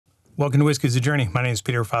Welcome to Whiskey's a Journey. My name is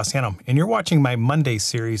Peter Fasciano, and you're watching my Monday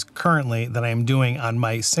series currently that I am doing on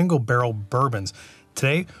my single barrel bourbons.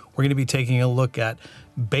 Today, we're going to be taking a look at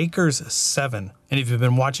Baker's 7. And if you've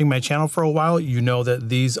been watching my channel for a while, you know that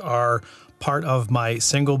these are part of my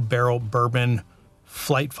single barrel bourbon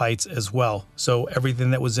flight fights as well. So everything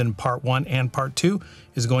that was in part 1 and part 2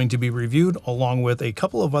 is going to be reviewed, along with a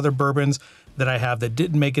couple of other bourbons that I have that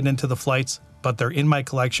didn't make it into the flights, but they're in my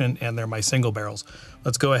collection and they're my single barrels.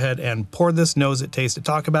 Let's go ahead and pour this, nose it, taste it,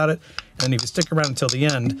 talk about it. And if you stick around until the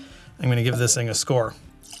end, I'm going to give this thing a score.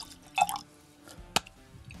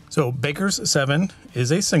 So Baker's 7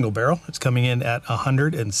 is a single barrel. It's coming in at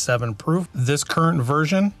 107 proof. This current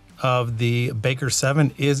version of the Baker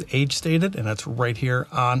 7 is age stated, and that's right here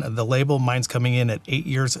on the label. Mine's coming in at 8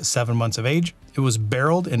 years, 7 months of age. It was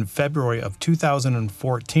barreled in February of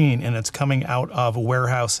 2014, and it's coming out of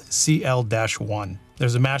warehouse CL-1.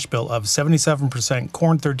 There's a mash bill of 77%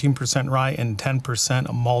 corn, 13% rye, and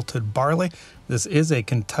 10% malted barley. This is a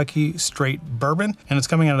Kentucky straight bourbon, and it's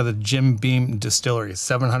coming out of the Jim Beam Distillery,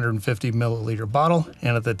 750 milliliter bottle.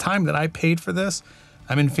 And at the time that I paid for this,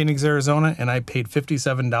 I'm in Phoenix, Arizona, and I paid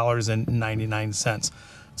 $57.99.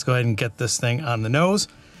 Let's go ahead and get this thing on the nose.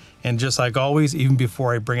 And just like always, even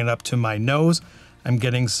before I bring it up to my nose, I'm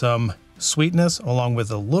getting some sweetness along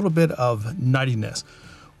with a little bit of nuttiness,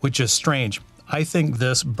 which is strange. I think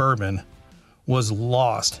this bourbon was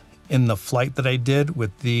lost in the flight that I did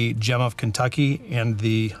with the Gem of Kentucky and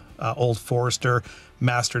the Old Forester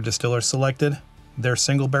Master Distiller Selected, their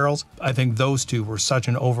single barrels. I think those two were such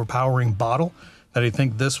an overpowering bottle that I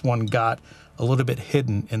think this one got a little bit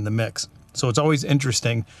hidden in the mix. So it's always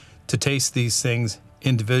interesting to taste these things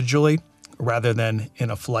individually rather than in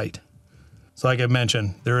a flight. So like I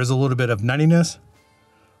mentioned, there is a little bit of nuttiness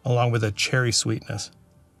along with a cherry sweetness.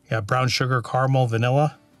 You got brown sugar, caramel,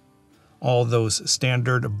 vanilla, all those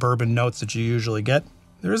standard bourbon notes that you usually get.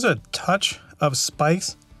 There is a touch of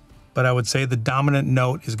spice, but I would say the dominant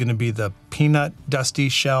note is going to be the peanut dusty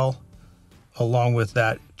shell along with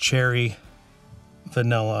that cherry,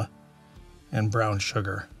 vanilla, and brown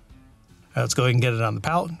sugar. All right, let's go ahead and get it on the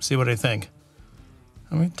palate, see what I think.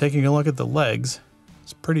 I mean, taking a look at the legs,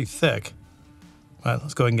 it's pretty thick. All right,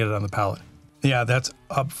 let's go ahead and get it on the palate. Yeah, that's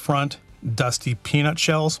up front, dusty peanut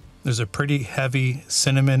shells. There's a pretty heavy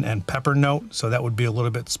cinnamon and pepper note, so that would be a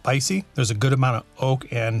little bit spicy. There's a good amount of oak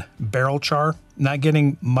and barrel char. Not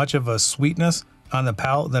getting much of a sweetness on the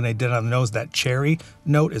palate than I did on the nose. That cherry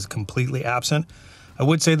note is completely absent. I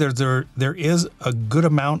would say there is a good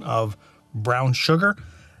amount of brown sugar.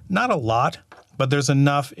 Not a lot, but there's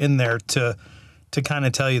enough in there to kind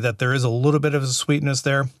of tell you that there is a little bit of a sweetness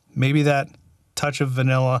there. Maybe that touch of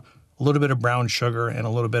vanilla, a little bit of brown sugar, and a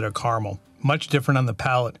little bit of caramel. Much different on the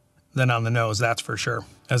palate than on the nose, that's for sure.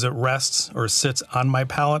 As it rests or sits on my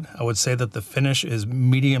palate, I would say that the finish is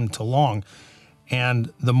medium to long.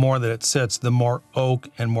 And the more that it sits, the more oak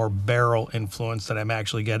and more barrel influence that I'm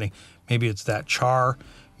actually getting. Maybe it's that char,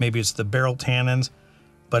 maybe it's the barrel tannins,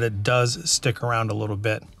 but it does stick around a little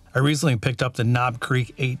bit. I recently picked up the Knob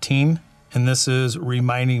Creek 18, and this is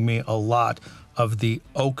reminding me a lot of the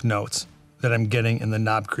oak notes that I'm getting in the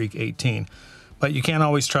Knob Creek 18. But you can't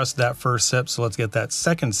always trust that first sip, so let's get that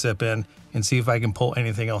second sip in and see if I can pull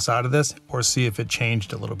anything else out of this or see if it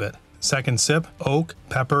changed a little bit. Second sip, oak,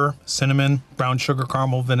 pepper, cinnamon, brown sugar,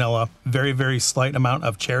 caramel, vanilla. Very, very slight amount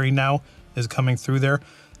of cherry now is coming through there.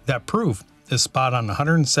 That proof is spot on,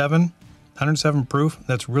 107 proof.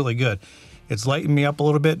 That's really good. It's lighting me up a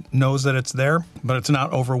little bit, knows that it's there, but it's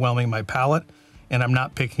not overwhelming my palate, and I'm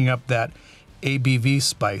not picking up that ABV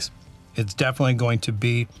spice. It's definitely going to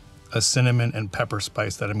be a cinnamon and pepper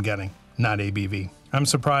spice that I'm getting, not ABV. I'm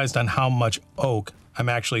surprised on how much oak I'm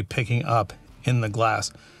actually picking up in the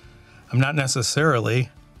glass. I'm not necessarily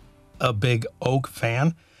a big oak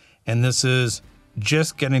fan, and this is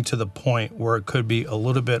just getting to the point where it could be a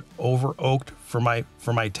little bit over oaked for my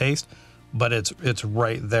taste, but it's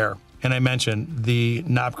right there. And I mentioned the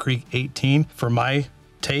Knob Creek 18, for my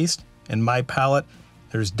taste and my palate,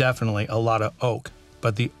 there's definitely a lot of oak,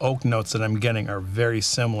 but the oak notes that I'm getting are very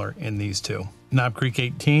similar in these two. Knob Creek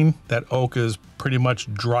 18, that oak is pretty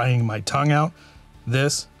much drying my tongue out.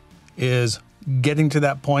 This is getting to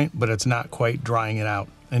that point, but it's not quite drying it out.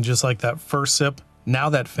 And just like that first sip, now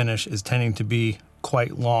that finish is tending to be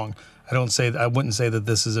quite long. I wouldn't say that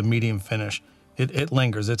this is a medium finish. It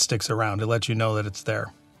lingers, it sticks around. It lets you know that it's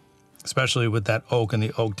there, especially with that oak and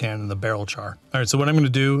the oak tan and the barrel char. All right, so what I'm gonna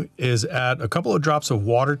do is add a couple of drops of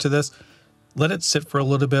water to this. Let it sit for a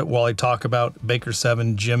little bit while I talk about Baker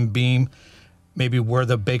 7 Jim Beam, maybe where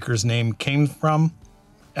the Baker's name came from.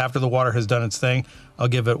 After the water has done its thing, I'll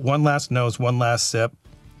give it one last nose, one last sip,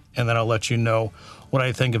 and then I'll let you know what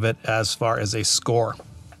I think of it as far as a score.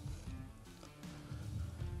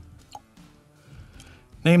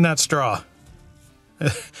 Name that straw.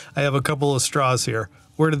 I have a couple of straws here.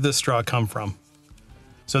 Where did this straw come from?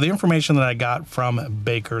 So the information that I got from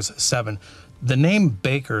Baker's 7, the name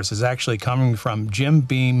Baker's is actually coming from Jim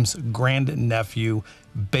Beam's grandnephew,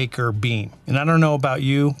 Baker Beam. And I don't know about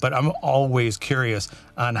you, but I'm always curious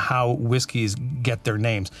on how whiskeys get their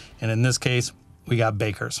names. And in this case, we got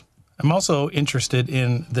Baker's. I'm also interested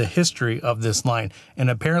in the history of this line. And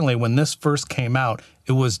apparently when this first came out,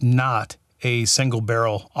 it was not a single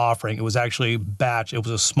barrel offering. It was actually batch. It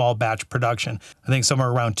was a small batch production. I think somewhere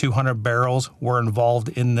around 200 barrels were involved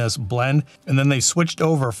in this blend. And then they switched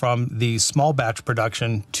over from the small batch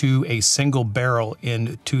production to a single barrel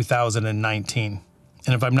in 2019.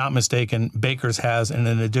 And if I'm not mistaken, Baker's has an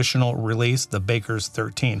additional release, the Baker's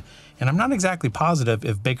 13. And I'm not exactly positive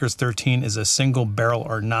if Baker's 13 is a single barrel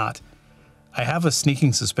or not. I have a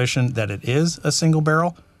sneaking suspicion that it is a single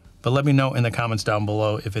barrel, but let me know in the comments down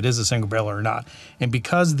below if it is a single barrel or not. And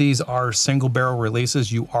because these are single barrel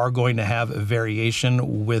releases, you are going to have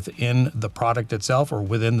variation within the product itself or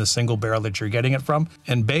within the single barrel that you're getting it from.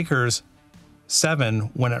 And Baker's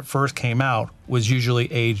 7, when it first came out, was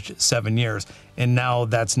usually aged 7 years. And now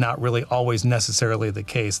that's not really always necessarily the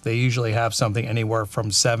case. They usually have something anywhere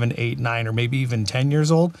from 7, 8, 9, or maybe even 10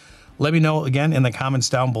 years old. Let me know again in the comments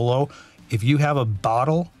down below if you have a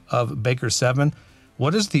bottle of Baker's 7.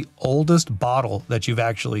 What is the oldest bottle that you've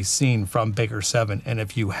actually seen from Baker's 7? And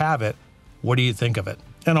if you have it, what do you think of it?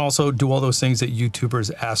 And also do all those things that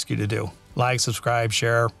YouTubers ask you to do. Like, subscribe,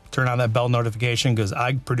 share, turn on that bell notification because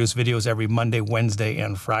I produce videos every Monday, Wednesday,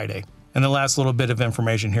 and Friday. And the last little bit of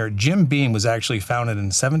information here, Jim Beam was actually founded in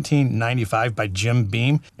 1795 by Jim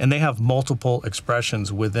Beam, and they have multiple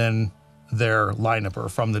expressions within their lineup or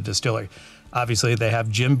from the distillery. Obviously, they have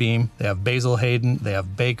Jim Beam, they have Basil Hayden, they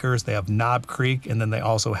have Baker's, they have Knob Creek, and then they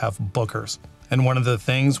also have Booker's. And one of the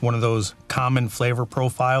things, one of those common flavor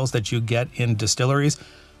profiles that you get in distilleries,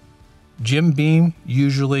 Jim Beam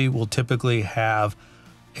usually will typically have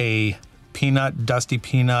a peanut, dusty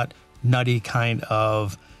peanut, nutty kind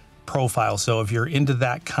of profile. So if you're into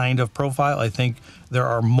that kind of profile, I think there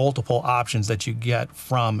are multiple options that you get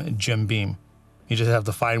from Jim Beam. You just have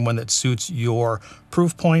to find one that suits your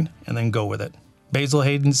proof point and then go with it. Basil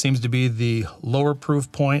Hayden seems to be the lower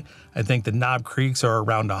proof point. I think the Knob Creeks are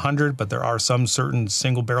around 100, but there are some certain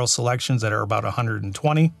single barrel selections that are about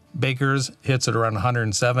 120. Baker's hits at around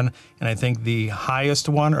 107, and I think the highest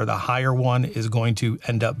one or the higher one is going to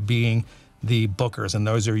end up being the Booker's, and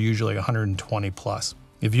those are usually 120 plus.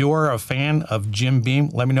 If you are a fan of Jim Beam,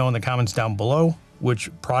 let me know in the comments down below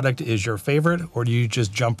which product is your favorite, or do you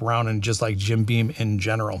just jump around and just like Jim Beam in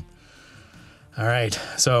general? All right,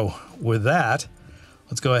 so with that,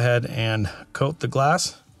 let's go ahead and coat the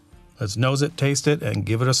glass. Let's nose it, taste it, and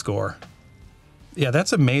give it a score. Yeah,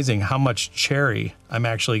 that's amazing how much cherry I'm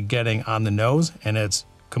actually getting on the nose, and it's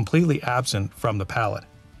completely absent from the palate.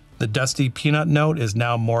 The dusty peanut note is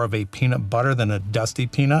now more of a peanut butter than a dusty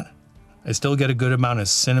peanut. I still get a good amount of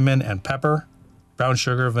cinnamon and pepper. Brown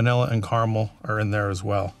sugar, vanilla, and caramel are in there as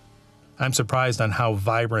well. I'm surprised on how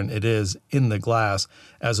vibrant it is in the glass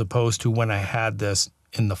as opposed to when I had this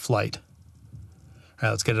in the flight. All right,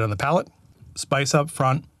 let's get it on the palate. Spice up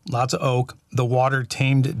front, lots of oak. The water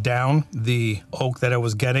tamed down the oak that I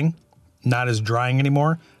was getting, not as drying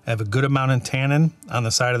anymore. I have a good amount of tannin on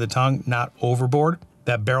the side of the tongue, not overboard.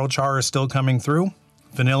 That barrel char is still coming through.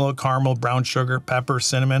 Vanilla, caramel, brown sugar, pepper,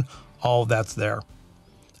 cinnamon, all of that's there.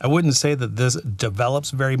 I wouldn't say that this develops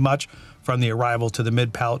very much from the arrival to the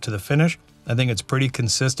mid palate to the finish. I think it's pretty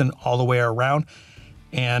consistent all the way around.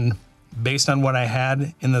 And based on what I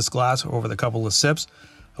had in this glass over the couple of sips,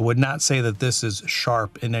 I would not say that this is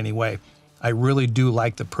sharp in any way. I really do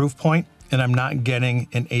like the proof point, and I'm not getting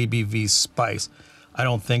an ABV spice. I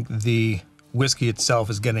don't think the whiskey itself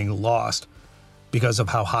is getting lost because of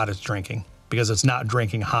how hot it's drinking, because it's not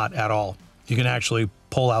drinking hot at all. You can actually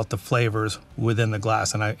pull out the flavors within the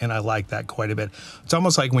glass, and I like that quite a bit. It's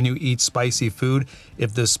almost like when you eat spicy food.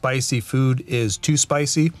 If the spicy food is too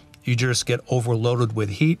spicy, you just get overloaded with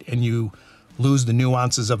heat and you lose the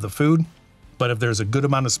nuances of the food. But if there's a good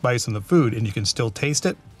amount of spice in the food and you can still taste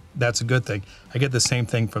it, that's a good thing. I get the same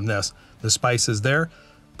thing from this. The spice is there,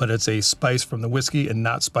 but it's a spice from the whiskey and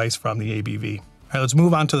not spice from the ABV. All right, let's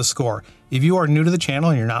move on to the score. If you are new to the channel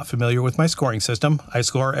and you're not familiar with my scoring system, I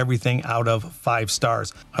score everything out of 5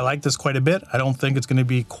 stars. I like this quite a bit. I don't think it's going to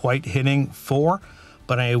be quite hitting 4,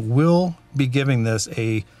 but I will be giving this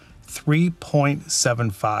a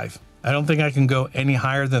 3.75. I don't think I can go any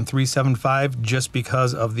higher than 3.75 just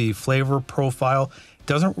because of the flavor profile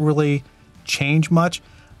Doesn't really change much.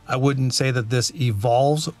 I wouldn't say that this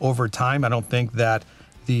evolves over time. I don't think that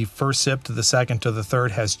the first sip to the second to the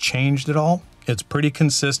third has changed at all. It's pretty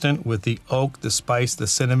consistent with the oak, the spice, the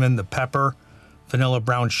cinnamon, the pepper, vanilla,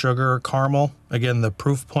 brown sugar, caramel. Again, the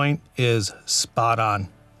proof point is spot on.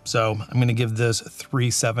 So I'm going to give this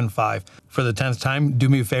 3.75. For the 10th time, do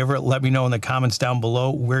me a favor, let me know in the comments down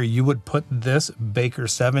below where you would put this Baker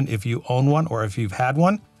 7 if you own one or if you've had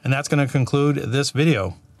one. And that's going to conclude this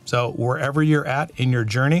video. So wherever you're at in your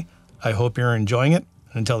journey, I hope you're enjoying it.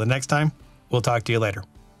 Until the next time, we'll talk to you later.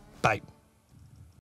 Bye.